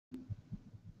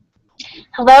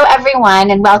Hello, everyone,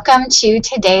 and welcome to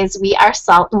today's We Are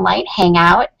Salt and Light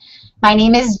Hangout. My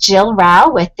name is Jill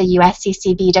Rauh with the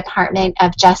USCCB Department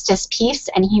of Justice, Peace,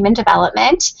 and Human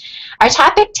Development. Our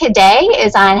topic today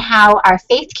is on how our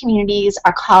faith communities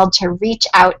are called to reach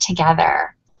out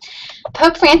together.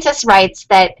 Pope Francis writes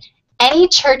that any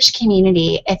church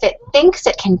community, if it thinks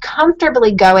it can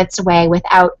comfortably go its way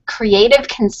without creative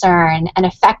concern and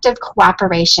effective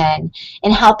cooperation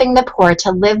in helping the poor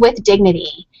to live with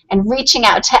dignity and reaching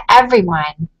out to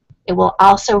everyone, it will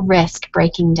also risk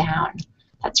breaking down.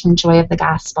 That's from Joy of the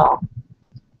Gospel.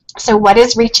 So what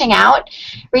is reaching out?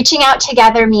 Reaching out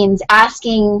together means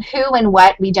asking who and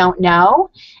what we don't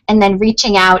know, and then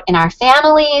reaching out in our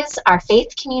families, our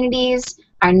faith communities,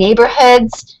 our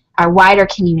neighborhoods, our wider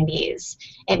communities.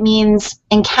 It means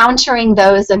encountering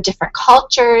those of different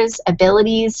cultures,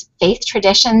 abilities, faith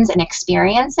traditions, and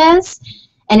experiences.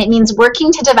 And it means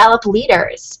working to develop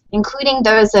leaders, including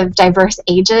those of diverse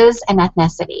ages and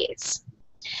ethnicities.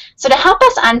 So to help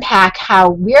us unpack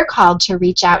how we're called to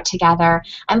reach out together,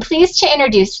 I'm pleased to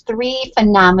introduce three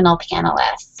phenomenal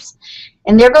panelists.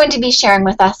 And they're going to be sharing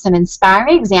with us some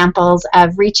inspiring examples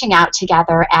of reaching out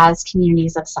together as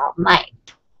communities of salt and light.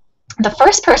 The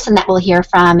first person that we'll hear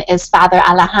from is Father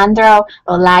Alejandro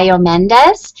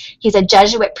Olayo-Mendez. He's a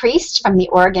Jesuit priest from the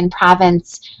Oregon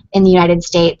province in the United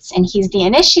States, and he's the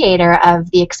initiator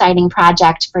of the exciting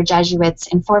project for Jesuits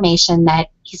in formation that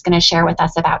he's going to share with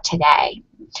us about today.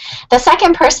 The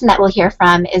second person that we'll hear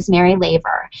from is Mary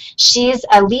Laver. She's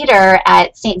a leader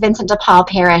at St. Vincent de Paul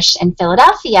Parish in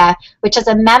Philadelphia, which is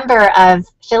a member of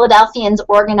Philadelphians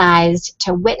Organized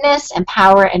to Witness,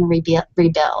 Empower, and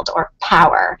Rebuild, or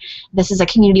POWER. This is a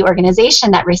community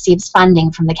organization that receives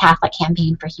funding from the Catholic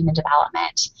Campaign for Human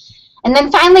Development. And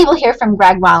then finally, we'll hear from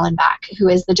Greg Walgenbach, who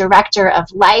is the Director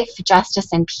of Life,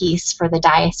 Justice, and Peace for the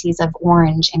Diocese of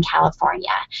Orange in California.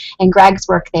 And Greg's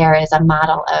work there is a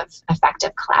model of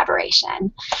effective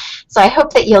collaboration. So I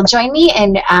hope that you'll join me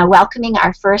in welcoming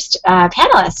our first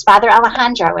panelist, Father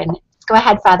Alejandro. And go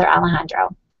ahead, Father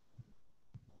Alejandro.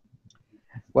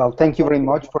 Well, thank you very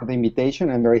much for the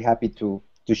invitation. I'm very happy to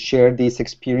share this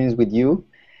experience with you.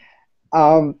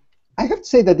 I have to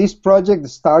say that this project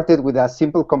started with a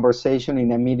simple conversation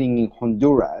in a meeting in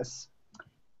Honduras.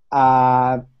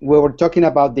 We were talking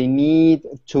about the need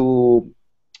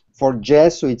for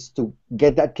Jesuits to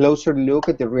get a closer look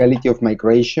at the reality of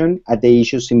migration, at the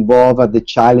issues involved, at the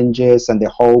challenges and the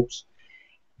hopes.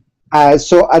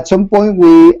 So at some point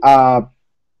we,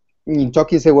 in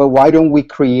talking, said, well, why don't we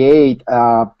create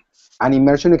an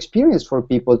immersion experience for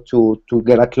people to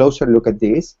get a closer look at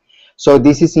this? So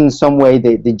this is in some way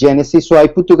the genesis. So I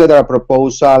put together a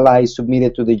proposal, I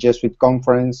submitted to the Jesuit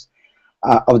Conference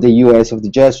of the US of the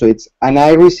Jesuits, and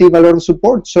I received a lot of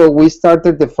support. So we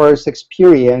started the first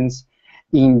experience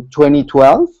in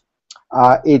 2012.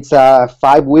 It's a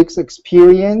 5 weeks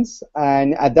experience,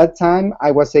 and at that time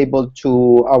I was able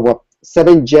to,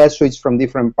 7 Jesuits from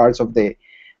different parts of the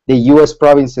US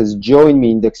provinces joined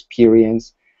me in the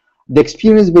experience. The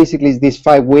experience basically is these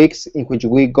 5 weeks in which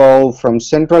we go from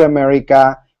Central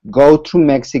America, go through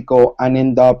Mexico, and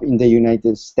end up in the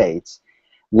United States.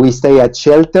 We stay at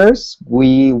shelters.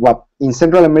 In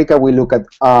Central America, we look at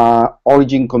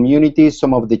origin communities,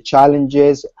 some of the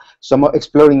challenges,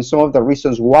 exploring some of the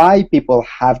reasons why people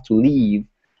have to leave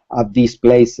these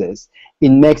places.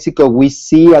 In Mexico, we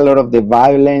see a lot of the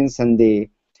violence and the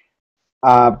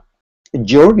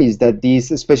journeys that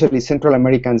these, especially Central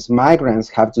Americans, migrants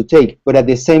have to take. But at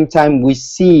the same time, we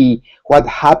see what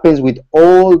happens with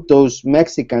all those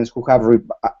Mexicans who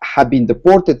have been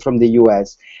deported from the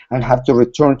US and have to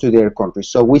return to their countries.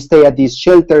 So we stay at these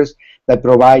shelters that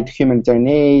provide humanitarian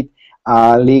aid,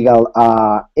 legal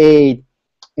aid,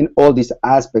 in all these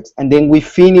aspects. And then we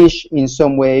finish in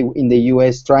some way in the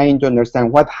US trying to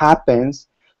understand what happens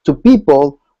to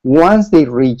people once they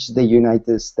reach the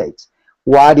United States.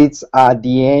 What is at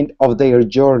the end of their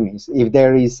journeys, if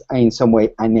there is in some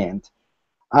way an end.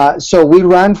 So we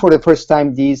ran for the first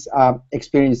time this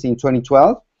experience in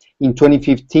 2012. In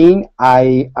 2015,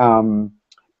 I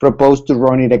proposed to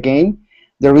run it again.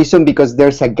 The reason, because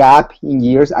there's a gap in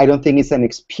years. I don't think it's an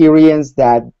experience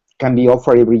that can be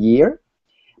offered every year,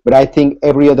 but I think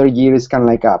every other year is kind of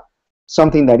like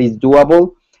something that is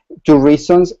doable. 2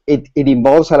 reasons. It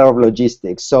involves a lot of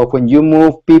logistics. So when you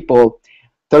move people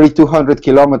 3,200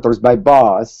 kilometers by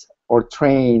bus or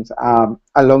trains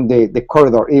along the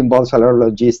corridor, it involves a lot of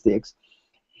logistics.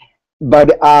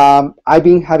 But I've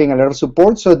been having a lot of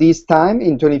support. So this time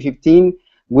in 2015,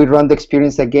 we run the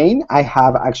experience again. I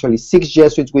have actually 6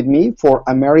 Jesuits with me, 4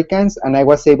 Americans, and I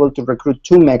was able to recruit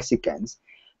 2 Mexicans.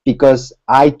 because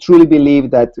I truly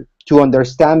believe that to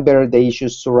understand better the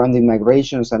issues surrounding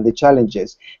migrations and the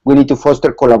challenges, we need to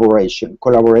foster collaboration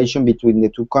between the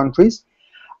two countries.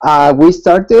 We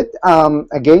started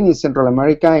again in Central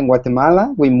America, in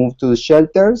Guatemala. We moved to the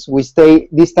shelters.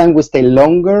 This time we stay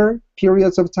longer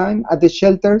periods of time at the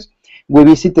shelters. We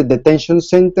visited detention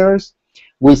centers.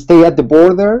 We stay at the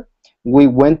border. We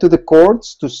went to the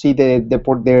courts to see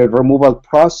the removal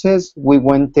process. We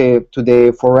went to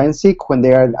the forensic when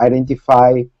they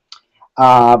identify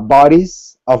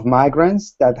bodies of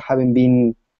migrants that haven't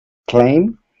been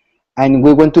claimed. And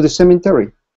we went to the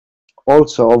cemetery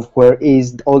also, of where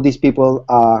is all these people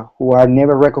who are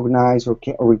never recognized or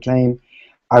reclaimed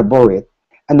are buried.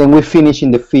 And then we finish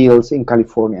in the fields in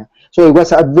California. So it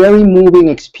was a very moving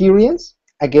experience.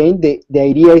 Again, the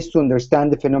idea is to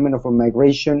understand the phenomenon of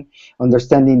migration,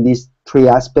 understanding these three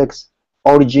aspects: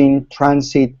 origin,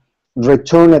 transit,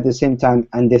 return at the same time,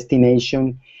 and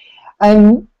destination.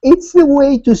 And it's the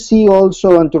way to see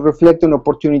also and to reflect on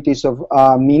opportunities of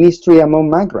ministry among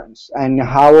migrants, and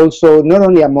how also, not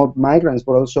only among migrants,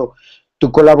 but also to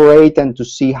collaborate and to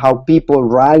see how people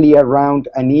rally around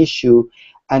an issue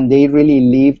and they really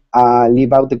live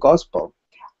out the gospel.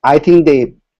 I think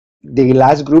the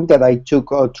last group that I took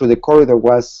through the corridor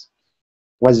was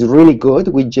really good.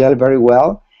 We gelled very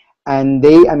well. And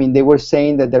they were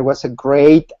saying that there was a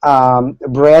great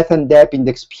breadth and depth in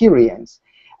the experience.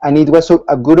 And it was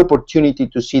a good opportunity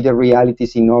to see the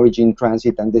realities in origin,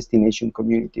 transit, and destination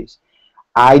communities.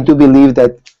 I do believe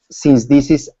that since this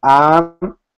is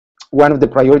one of the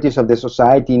priorities of the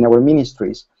society in our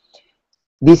ministries,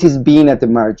 this is being at the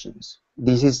margins.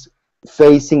 This is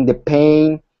facing the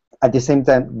pain, at the same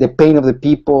time, the pain of the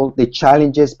people, the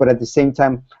challenges, but at the same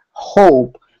time,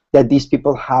 hope that these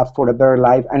people have for a better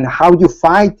life, and how you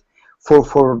fight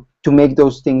to make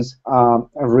those things a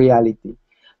reality.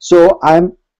 So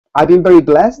I've been very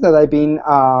blessed that I've been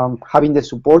having the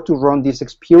support to run this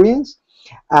experience,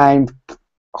 and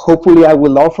hopefully I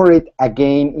will offer it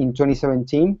again in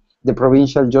 2017. The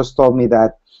provincial just told me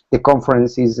that the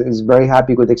conference is very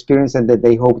happy with the experience, and that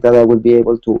they hope that I will be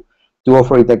able to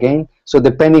offer it again. So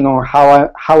depending on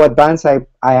how advanced I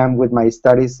am with my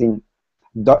studies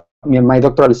my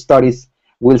doctoral studies,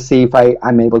 we'll see if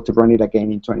I'm able to run it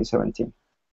again in 2017.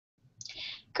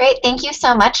 Great, thank you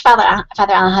so much, Father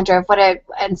Alejandro. What an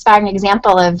inspiring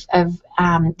example of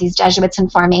these Jesuits in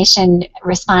formation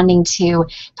responding to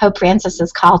Pope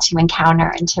Francis's call to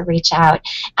encounter and to reach out.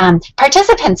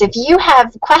 Participants, if you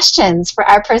have questions for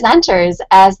our presenters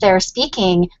as they're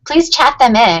speaking, please chat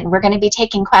them in. We're going to be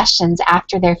taking questions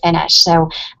after they're finished. So,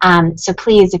 so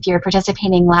please, if you're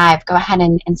participating live, go ahead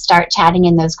and start chatting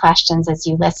in those questions as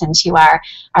you listen to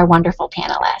our wonderful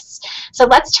panelists. So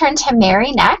let's turn to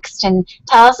Mary next, and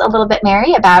tell us a little bit,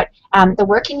 Mary, about the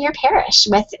work in your parish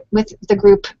with the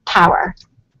group Power.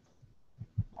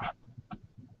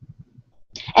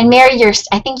 And Mary,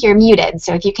 I think you're muted,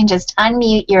 so if you can just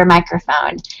unmute your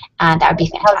microphone, that would be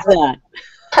fantastic. How's that?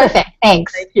 Perfect,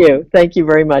 thanks. Thank you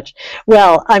very much.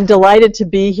 Well, I'm delighted to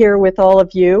be here with all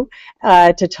of you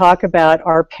to talk about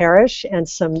our parish and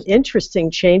some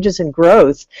interesting changes and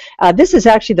growth. This is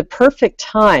actually the perfect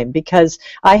time, because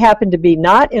I happen to be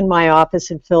not in my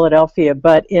office in Philadelphia,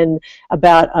 but in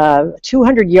about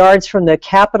 200 yards from the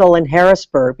Capitol in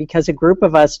Harrisburg, because a group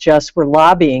of us just were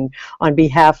lobbying on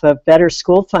behalf of better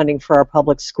school funding for our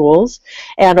public schools.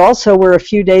 And also we're a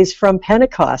few days from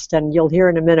Pentecost, and you'll hear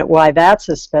in a minute why that's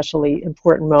a especially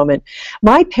important moment.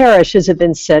 My parish is a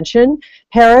Vincentian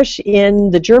parish in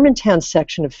the Germantown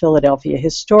section of Philadelphia.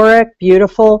 Historic,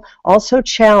 beautiful, also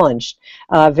challenged.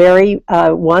 Very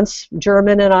once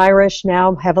German and Irish,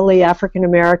 now heavily African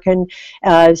American.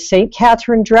 St.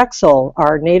 Catherine Drexel,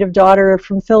 our native daughter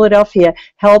from Philadelphia,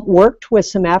 worked with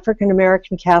some African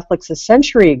American Catholics a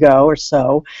century ago or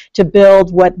so to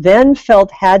build what then felt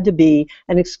had to be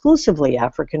an exclusively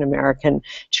African American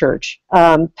church,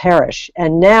 parish.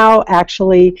 And now,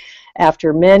 actually,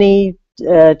 after many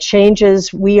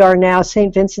changes, we are now,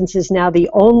 St. Vincent's is now the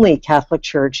only Catholic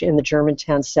church in the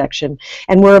Germantown section,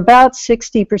 and we're about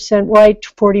 60% white,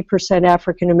 40%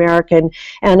 African American,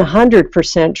 and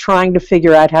 100% trying to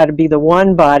figure out how to be the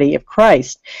one body of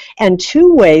Christ. And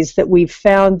two ways that we've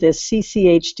found this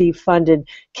CCHD funded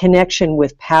connection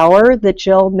with Power that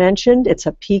Jill mentioned. It's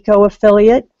a PICO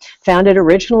affiliate, founded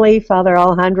originally, Father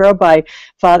Alejandro, by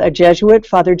a Jesuit,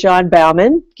 Father John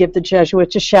Bauman. Give the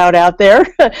Jesuits a shout out there,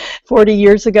 40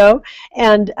 years ago.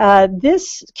 And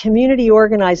this community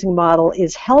organizing model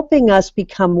is helping us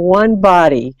become one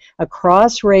body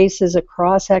across races,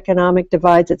 across economic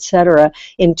divides, etc.,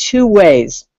 in two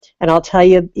ways. And I'll tell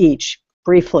you each.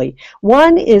 briefly.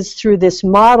 One is through this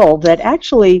model that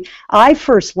actually I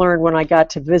first learned when I got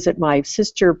to visit my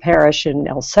sister parish in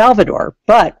El Salvador,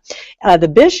 but the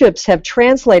bishops have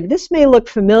translated. This may look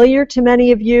familiar to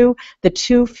many of you, the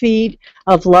 2 feet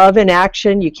of love in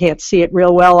action. You can't see it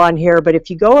real well on here, but if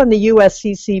you go on the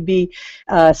USCCB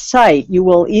site, you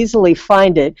will easily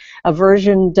find it, a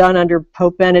version done under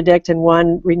Pope Benedict and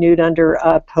one renewed under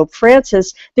Pope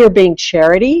Francis. There being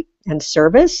charity and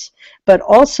service, but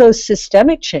also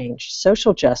systemic change,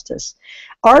 social justice.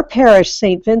 Our parish,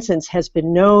 St. Vincent's, has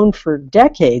been known for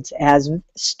decades as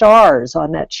stars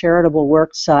on that charitable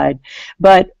work side,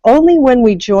 but only when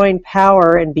we joined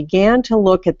power and began to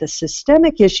look at the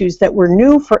systemic issues that were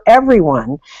new for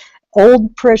everyone,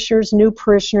 old parishioners, new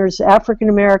parishioners, African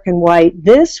American, white,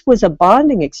 this was a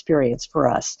bonding experience for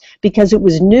us because it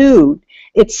was new.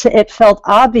 It felt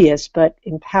obvious but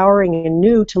empowering and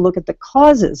new to look at the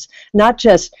causes, not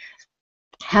just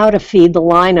how to feed the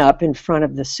lineup in front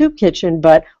of the soup kitchen,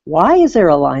 but why is there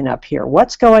a lineup here?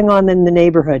 What's going on in the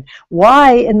neighborhood?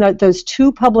 Why in those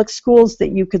 2 public schools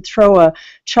that you could throw a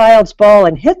child's ball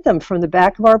and hit them from the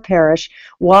back of our parish,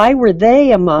 why were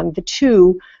they among the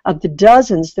 2 of the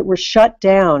dozens that were shut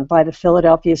down by the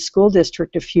Philadelphia School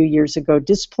District a few years ago,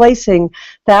 displacing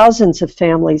thousands of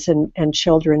families and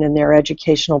children in their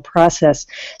educational process?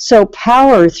 So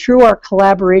power, through our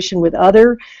collaboration with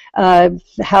other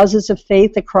houses of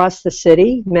faith across the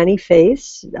city, many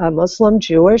faiths, Muslim,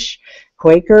 Jewish,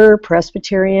 Quaker,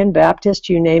 Presbyterian, Baptist,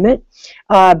 you name it,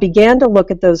 began to look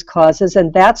at those causes,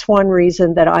 and that's one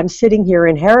reason that I'm sitting here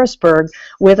in Harrisburg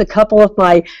with a couple of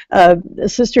my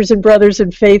sisters and brothers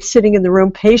in faith sitting in the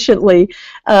room patiently,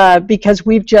 because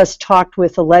we've just talked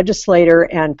with the legislator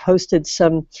and posted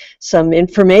some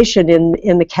information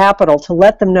in the Capitol to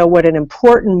let them know what an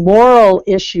important moral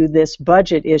issue this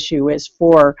budget issue is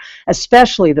for,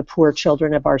 especially the poor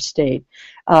children of our state.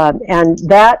 And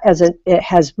that it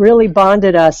has really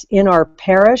bonded us in our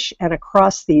parish and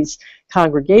across these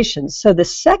congregations. So the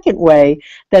second way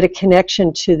that a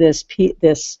connection to this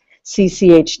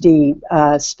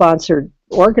CCHD sponsored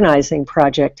organizing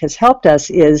project has helped us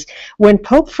is when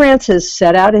Pope Francis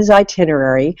set out his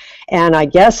itinerary, and I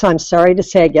guess, I'm sorry to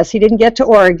say, I guess he didn't get to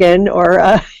Oregon,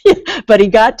 but he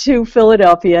got to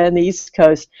Philadelphia and the East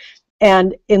Coast.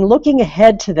 And in looking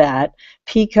ahead to that,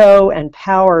 PICO and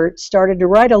Power started to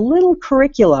write a little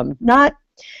curriculum, not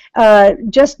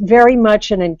just very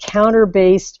much an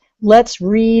encounter-based, let's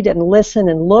read and listen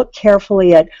and look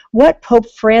carefully at what Pope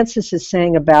Francis is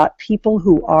saying about people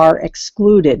who are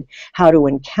excluded, how to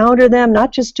encounter them,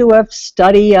 not just do a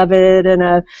study of it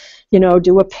and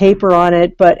do a paper on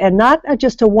it, and not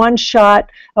just a one-shot,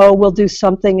 oh, we'll do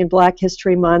something in Black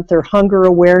History Month or Hunger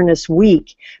Awareness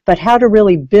Week, but how to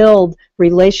really build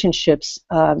relationships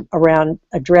around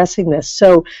addressing this.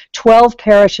 So 12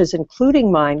 parishes,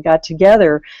 including mine, got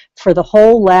together for the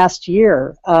whole last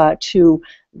year to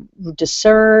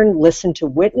discern, listen to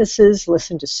witnesses,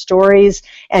 listen to stories,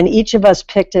 and each of us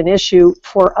picked an issue.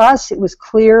 For us, it was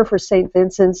clear for St.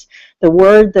 Vincent's, the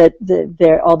word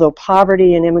that although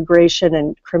poverty and immigration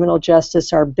and criminal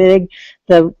justice are big,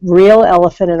 the real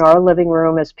elephant in our living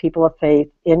room as people of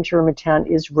faith in Germantown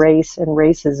is race and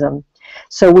racism.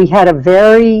 So we had a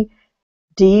very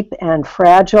deep and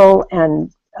fragile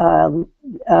and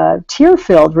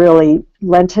tear-filled, really,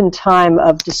 Lenten time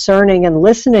of discerning and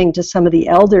listening to some of the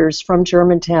elders from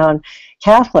Germantown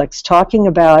Catholics talking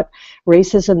about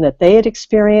racism that they had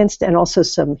experienced and also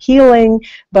some healing,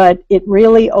 but it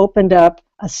really opened up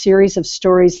a series of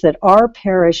stories that our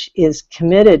parish is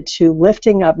committed to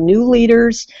lifting up new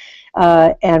leaders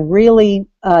and really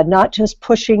not just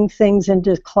pushing things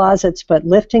into closets, but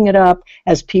lifting it up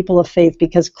as people of faith,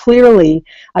 because clearly,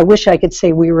 I wish I could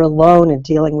say we were alone in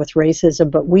dealing with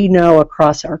racism, but we know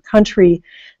across our country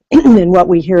and what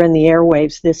we hear in the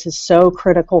airwaves, this is so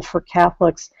critical for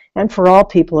Catholics and for all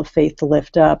people of faith to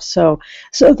lift up. So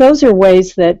those are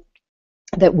ways that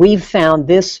we've found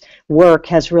this work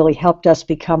has really helped us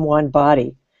become one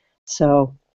body.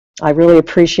 So I really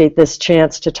appreciate this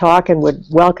chance to talk and would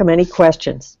welcome any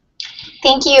questions.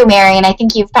 Thank you, Mary, and I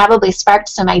think you've probably sparked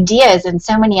some ideas in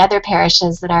so many other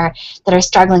parishes that are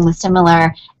struggling with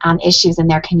similar issues in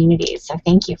their communities. So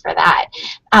thank you for that.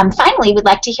 Finally, we'd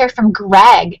like to hear from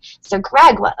Greg. So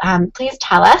Greg, please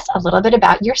tell us a little bit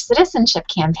about your citizenship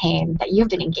campaign that you've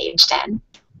been engaged in.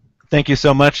 Thank you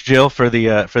so much, Jill, for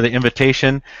the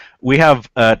invitation. We have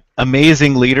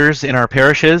amazing leaders in our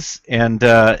parishes, and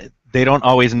they don't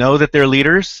always know that they're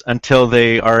leaders until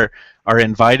they are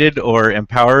invited or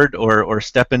empowered or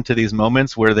step into these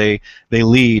moments where they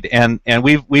lead. And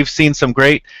we've seen some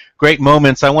great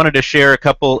moments. I wanted to share a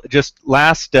couple. Just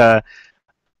last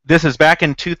this is back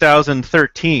in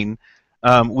 2013.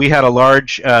 We had a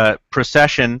large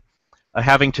procession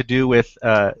having to do with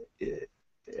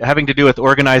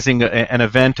organizing an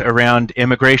event around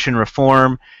immigration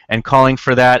reform and calling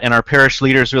for that, and our parish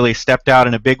leaders really stepped out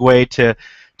in a big way to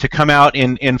come out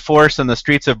in force on the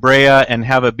streets of Brea and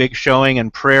have a big showing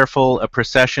and prayerful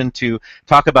procession to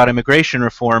talk about immigration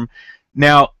reform.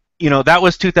 Now, that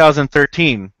was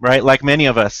 2013, right? Like many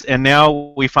of us, and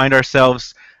now we find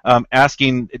ourselves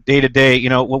asking day to day,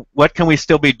 what can we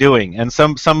still be doing? And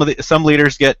some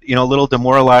leaders get a little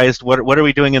demoralized. What are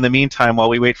we doing in the meantime while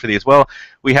we wait for these? Well,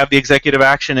 we have the executive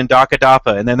action in DACA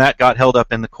DAPA, and then that got held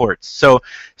up in the courts. So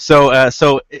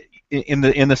in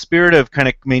the spirit of kind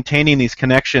of maintaining these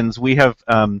connections, we have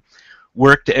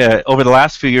worked over the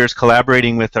last few years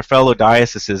collaborating with our fellow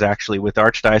dioceses, actually, with the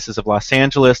Archdiocese of Los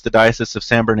Angeles, the Diocese of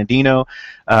San Bernardino,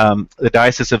 the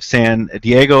Diocese of San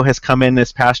Diego has come in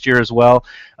this past year as well,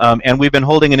 and we've been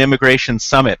holding an immigration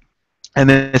summit. And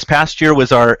this past year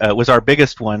was our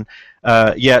biggest one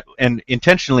yet, and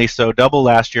intentionally so, double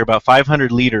last year, about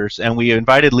 500 leaders, and we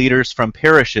invited leaders from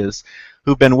parishes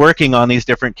who've been working on these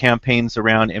different campaigns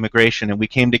around immigration. And we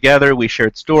came together, we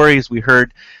shared stories, we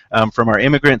heard from our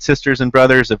immigrant sisters and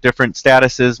brothers of different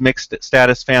statuses, mixed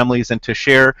status families, and to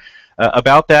share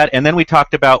about that. And then we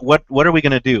talked about what are we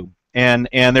going to do? And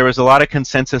there was a lot of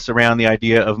consensus around the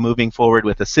idea of moving forward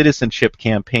with a citizenship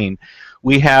campaign.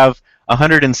 We have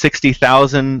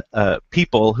 160,000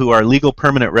 people who are legal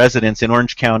permanent residents in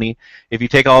Orange County. If you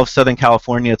take all of Southern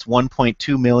California, it's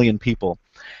 1.2 million people.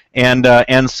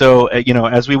 And so,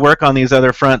 as we work on these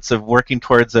other fronts of working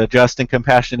towards a just and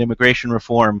compassionate immigration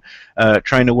reform,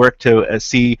 trying to work to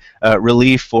see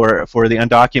relief for the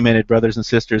undocumented brothers and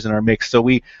sisters in our mix, so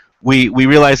we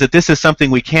realize that this is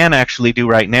something we can actually do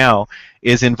right now,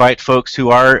 is invite folks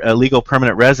who are legal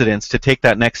permanent residents to take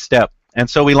that next step. And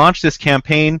so we launched this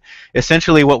campaign.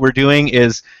 Essentially what we're doing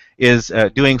is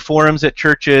doing forums at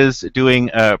churches, doing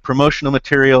promotional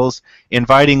materials,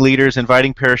 inviting leaders,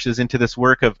 inviting parishes into this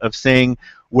work of saying,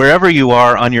 wherever you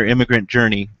are on your immigrant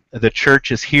journey, the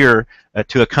church is here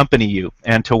to accompany you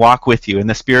and to walk with you. In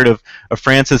the spirit of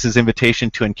Francis's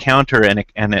invitation to encounter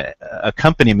and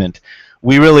accompaniment,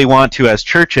 we really want to, as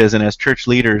churches and as church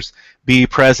leaders, be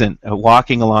present,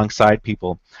 walking alongside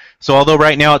people. So although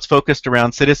right now it's focused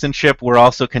around citizenship, we're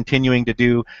also continuing to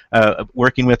do,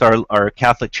 working with our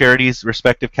Catholic charities,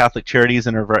 respective Catholic charities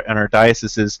in our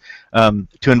dioceses,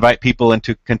 to invite people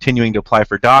into continuing to apply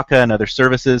for DACA and other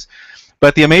services.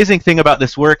 But the amazing thing about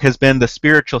this work has been the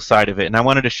spiritual side of it, and I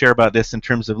wanted to share about this in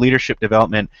terms of leadership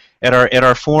development. At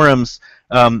our forums,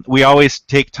 we always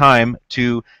take time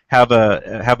to have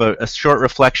a short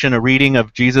reflection, a reading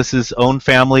of Jesus's own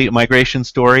family migration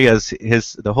story as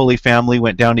the Holy Family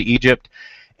went down to Egypt,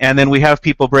 and then we have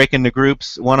people break into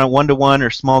groups, one-to-one or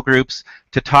small groups,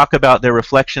 to talk about their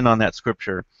reflection on that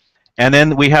scripture. And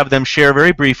then we have them share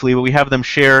very briefly, but we have them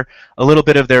share a little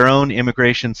bit of their own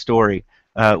immigration story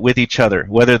with each other.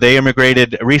 Whether they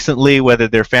immigrated recently, whether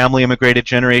their family immigrated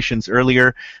generations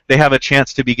earlier, they have a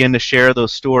chance to begin to share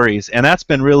those stories. And that's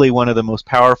been really one of the most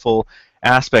powerful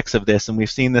aspects of this, and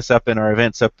we've seen this up in our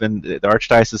events up in the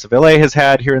Archdiocese of LA has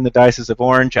had, here in the Diocese of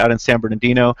Orange, out in San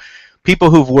Bernardino.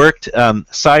 People who've worked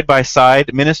side by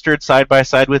side, ministered side by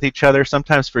side with each other,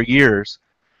 sometimes for years,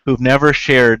 who've never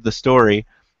shared the story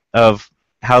of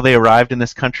how they arrived in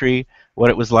this country,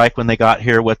 what it was like when they got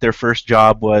here, what their first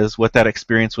job was, what that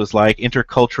experience was like,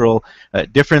 intercultural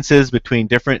differences between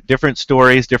different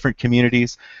stories, different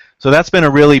communities. So that's been a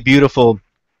really beautiful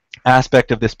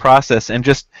aspect of this process. And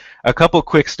just a couple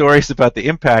quick stories about the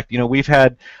impact.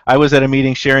 I was at a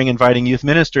meeting inviting youth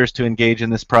ministers to engage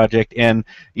in this project, and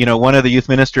one of the youth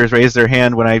ministers raised their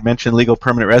hand when I mentioned legal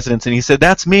permanent residence, and he said,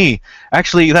 "That's me.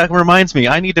 Actually, that reminds me,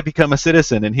 I need to become a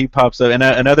citizen." And he pops up. In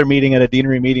another meeting, at a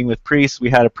deanery meeting with priests, we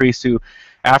had a priest who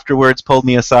afterwards pulled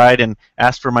me aside and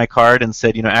asked for my card and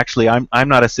said, actually, I'm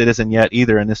not a citizen yet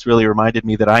either, and this really reminded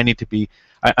me that I need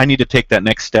to take that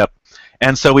next step.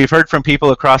 And so we've heard from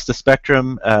people across the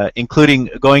spectrum, including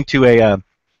going to an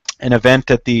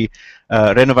event at the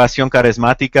Renovación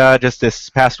Carismática just this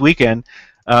past weekend,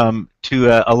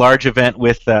 to a large event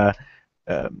with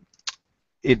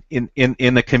in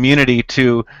the community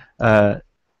to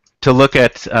look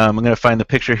at. I'm going to find the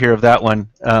picture here of that one.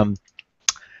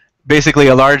 Basically,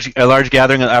 a large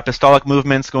gathering of apostolic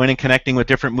movements, going and connecting with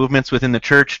different movements within the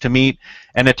church to meet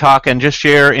and to talk and just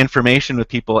share information with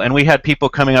people. And we had people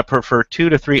coming up for 2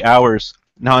 to 3 hours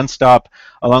nonstop,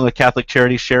 along with Catholic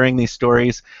Charities, sharing these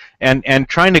stories and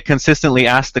trying to consistently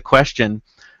ask the question,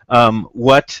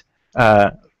 what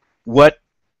are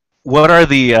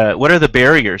the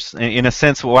barriers? In a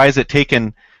sense, why has it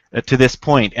taken to this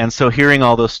point. And so hearing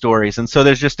all those stories. And so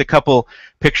there's just a couple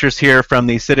pictures here from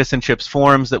the citizenships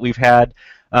forums that we've had.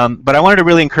 But I wanted to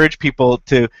really encourage people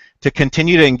to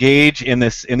continue to engage in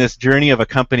this journey of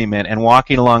accompaniment and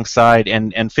walking alongside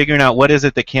and figuring out what is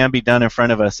it that can be done in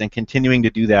front of us and continuing to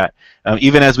do that,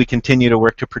 even as we continue to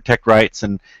work to protect rights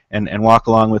and walk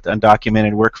along with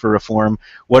undocumented work for reform.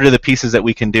 What are the pieces that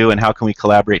we can do and how can we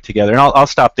collaborate together? And I'll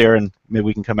stop there and maybe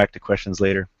we can come back to questions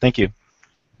later. Thank you.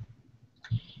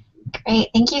 Great.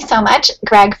 Thank you so much,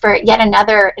 Greg, for yet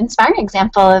another inspiring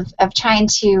example of trying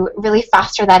to really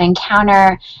foster that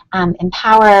encounter,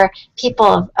 empower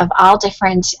people of all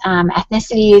different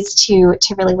ethnicities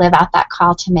to really live out that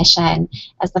call to mission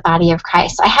as the body of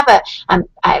Christ. So I have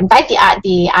I invite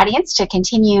the audience to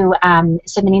continue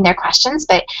submitting their questions,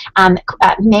 but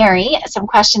Mary, some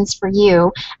questions for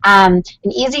you. An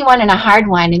easy one and a hard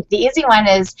one. The easy one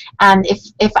is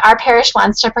if our parish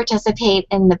wants to participate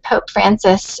in the Pope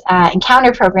Francis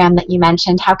encounter program that you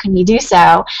mentioned, how can we do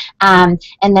so? And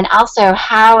then also,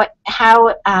 how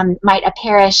might a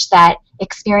parish that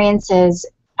experiences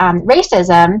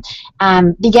racism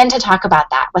begin to talk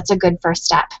about that? What's a good first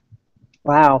step?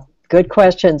 Wow, good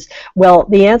questions. Well,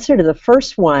 the answer to the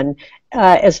first one,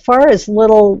 as far as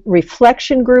little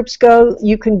reflection groups go,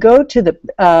 you can go to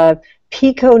the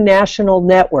PICO National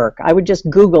Network. I would just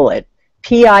Google it,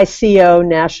 PICO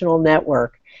National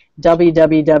Network.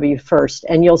 www first,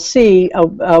 and you'll see a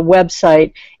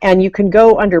website, and you can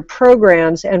go under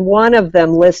programs, and one of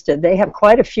them listed, they have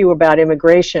quite a few about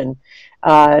immigration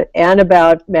and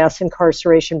about mass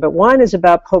incarceration, but one is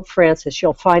about Pope Francis.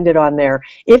 You'll find it on there.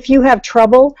 If you have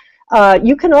trouble,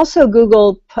 you can also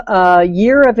Google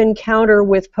Year of Encounter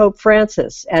with Pope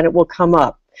Francis, and it will come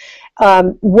up.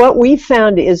 What we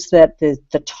found is that the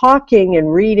talking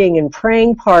and reading and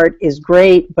praying part is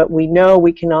great, but we know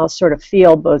we can all sort of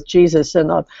feel both Jesus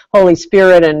and the Holy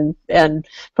Spirit and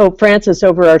Pope Francis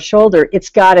over our shoulder.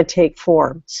 It's got to take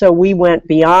form. So we went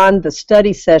beyond the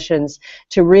study sessions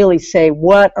to really say,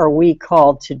 what are we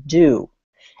called to do?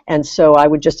 And so I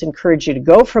would just encourage you to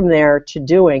go from there to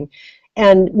doing.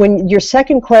 And when your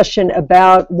second question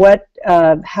about what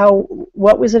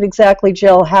was it exactly,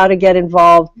 Jill? How to get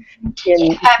involved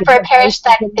in for a parish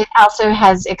that it also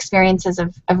has experiences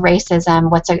of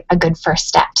racism? What's a good first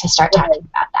step to start talking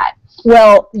about that?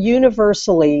 Well,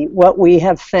 universally, what we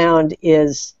have found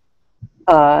is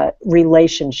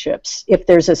relationships. If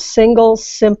there's a single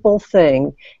simple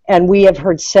thing, and we have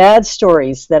heard sad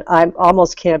stories that I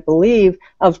almost can't believe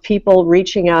of people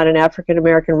reaching out, an African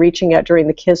American reaching out during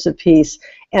the Kiss of Peace,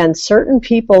 and certain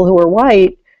people who are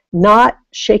white not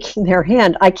shaking their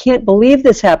hand. I can't believe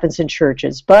this happens in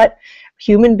churches, but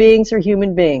human beings are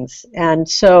human beings. And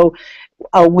so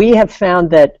we have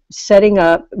found that setting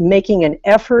up, making an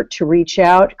effort to reach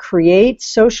out, create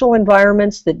social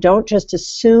environments that don't just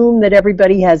assume that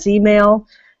everybody has email.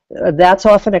 That's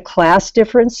often a class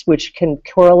difference, which can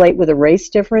correlate with a race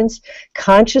difference.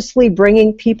 Consciously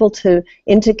bringing people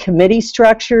into committee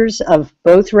structures of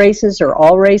both races or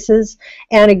all races.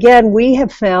 And again, we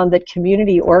have found that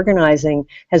community organizing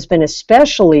has been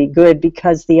especially good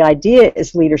because the idea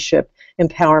is leadership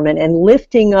empowerment and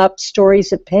lifting up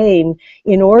stories of pain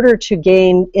in order to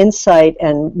gain insight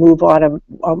and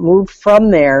move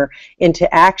from there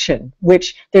into action,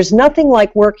 which there's nothing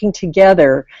like working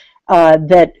together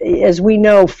that, as we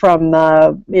know from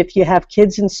if you have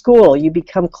kids in school, you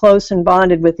become close and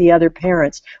bonded with the other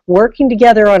parents. Working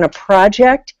together on a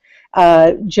project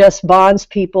just bonds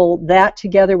people. That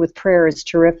together with prayer is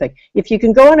terrific. If you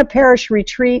can go on a parish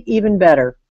retreat, even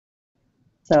better.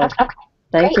 So, okay.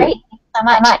 Thank you. Great. Thank you so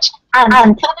much.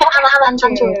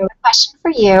 Alejandro, a question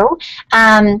for you.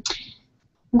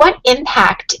 What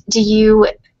impact do you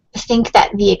think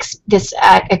that this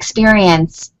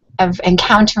experience of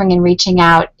encountering and reaching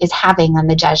out is having on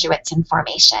the Jesuits in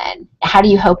formation? How do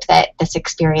you hope that this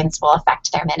experience will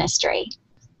affect their ministry?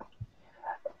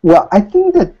 Well, I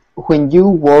think that when you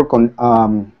work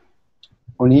on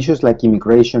issues like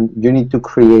immigration, you need to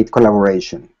create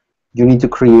collaboration. You need to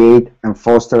create and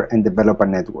foster and develop a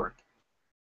network.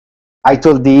 I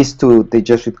told this to the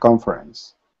Jesuit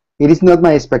conference. It is not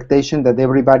my expectation that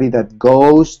everybody that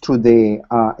goes through the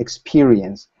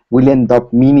experience will end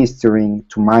up ministering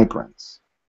to migrants.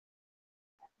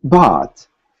 But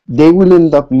they will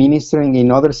end up ministering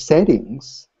in other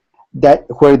settings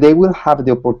where they will have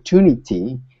the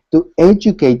opportunity to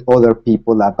educate other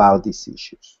people about these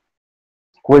issues.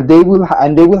 Where they will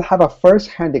have a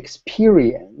first-hand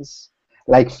experience,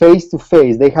 like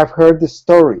face-to-face. They have heard the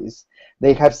stories,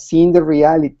 they have seen the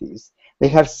realities, they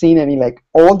have seen, like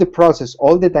all the process,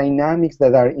 all the dynamics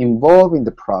that are involved in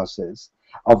the process,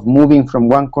 of moving from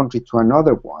one country to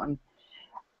another one,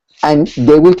 and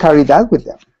they will carry that with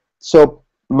them. So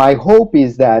my hope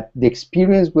is that the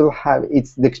experience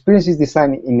the experience is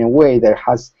designed in a way that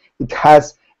it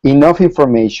has enough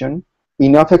information,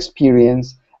 enough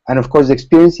experience, and of course the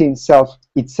experience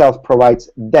itself provides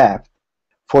depth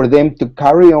for them to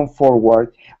carry on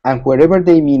forward, and wherever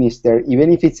they minister,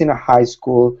 even if it's in a high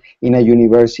school, in a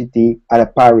university, at a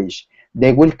parish,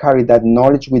 they will carry that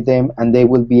knowledge with them, and they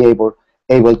will be able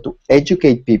to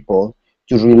educate people,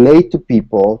 to relate to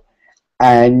people,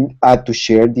 and to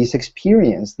share this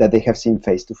experience that they have seen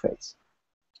face to face.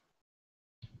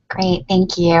 Great,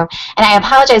 thank you. And I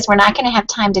apologize, we're not going to have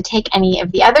time to take any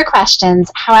of the other questions.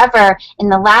 However, in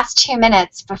the last 2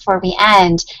 minutes before we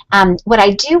end, what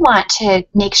I do want to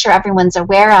make sure everyone's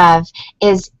aware of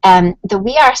is the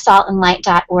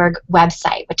wearesaltandlight.org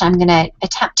website, which I'm going to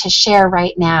attempt to share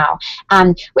right now,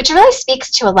 which really speaks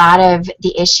to a lot of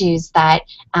the issues that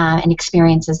and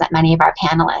experiences that many of our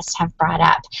panelists have brought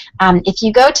up. If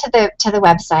you go to the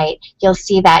website, you'll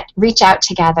see that Reach Out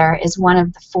Together is one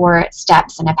of the 4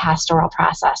 steps in a pastoral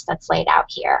process that's laid out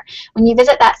here. When you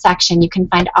visit that section, you can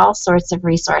find all sorts of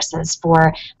resources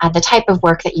for the type of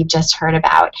work that you've just heard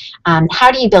about.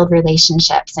 How do you build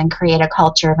relationships and create a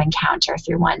culture of encounter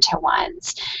through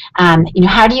one-to-ones?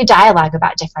 How do you dialogue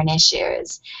about different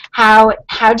issues? How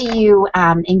do you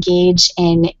engage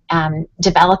in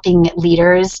developing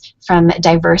leaders from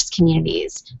diverse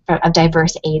communities, of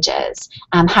diverse ages?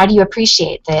 How do you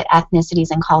appreciate the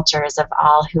ethnicities and cultures of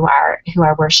all who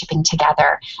are worshiping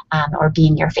together or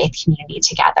being your faith community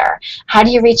together? How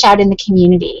do you reach out in the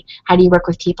community? How do you work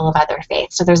with people of other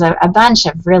faiths? So there's a bunch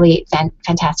of really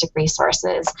fantastic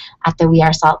resources at the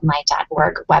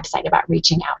wearesaltandlight.org website about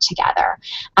reaching out together.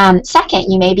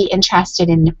 Second, you may be interested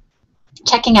in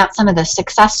checking out some of the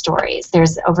success stories.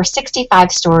 There's over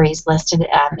 65 stories listed,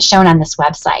 shown on this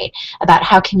website about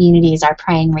how communities are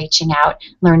praying, reaching out,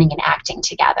 learning, and acting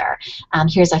together.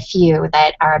 Here's a few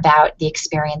that are about the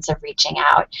experience of reaching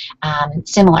out,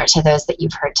 similar to those that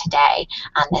you've heard today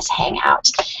on this Hangout.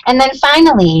 And then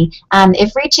finally,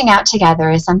 if reaching out together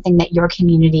is something that your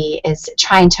community is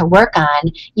trying to work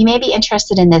on, you may be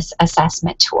interested in this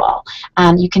assessment tool.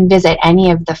 You can visit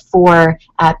any of the 4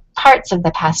 parts of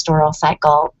the pastoral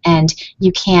cycle, and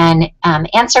you can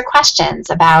answer questions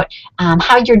about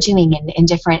how you're doing in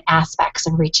different aspects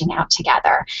of reaching out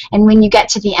together. And when you get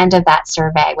to the end of that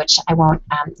survey, which I won't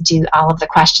do all of the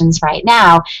questions right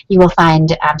now, you will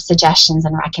find suggestions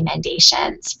and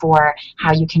recommendations for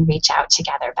how you can reach out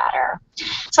together better.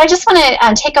 So I just want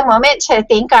to take a moment to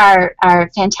thank our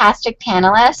fantastic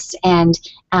panelists and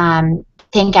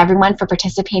thank everyone for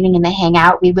participating in the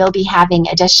Hangout. We will be having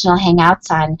additional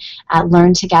Hangouts on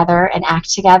Learn Together and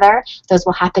Act Together. Those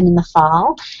will happen in the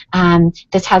fall.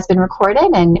 This has been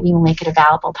recorded, and we will make it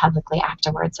available publicly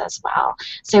afterwards as well.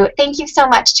 So thank you so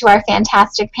much to our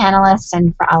fantastic panelists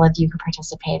and for all of you who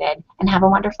participated, and have a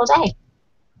wonderful day.